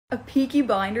A Peaky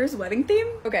Blinders wedding theme?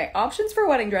 Okay, options for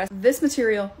wedding dress. This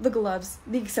material, the gloves,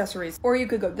 the accessories. Or you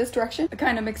could go this direction, a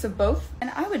kind of mix of both. And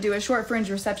I would do a short fringe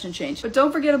reception change. But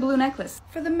don't forget a blue necklace.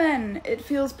 For the men, it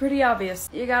feels pretty obvious.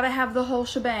 You gotta have the whole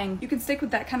shebang. You could stick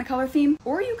with that kind of color theme,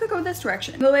 or you could go this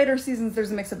direction. In the later seasons,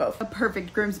 there's a mix of both. A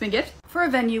perfect groomsman gift. For a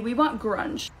venue, we want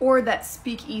grunge. Or that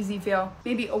speakeasy feel.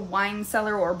 Maybe a wine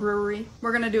cellar or a brewery.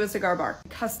 We're gonna do a cigar bar.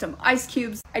 Custom ice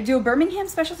cubes. I do a Birmingham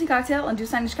specialty cocktail and do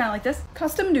signage kind of like this.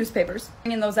 Custom newspapers.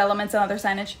 Bring in those elements and other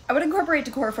signage. I would incorporate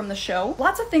decor from the show.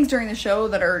 Lots of things during the show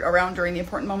that are around during the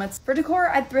important moments. For decor,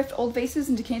 I'd thrift old vases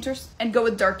and decanters and go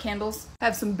with dark candles.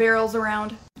 Have some barrels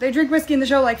around. They drink whiskey in the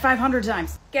show like 500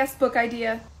 times. Guest book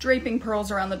idea. Draping pearls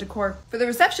around the decor. For the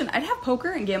reception, I'd have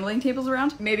poker and gambling tables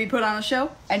around. Maybe put on a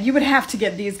show. And you would have to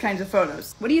get these kinds of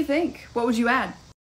photos. What do you think? What would you add?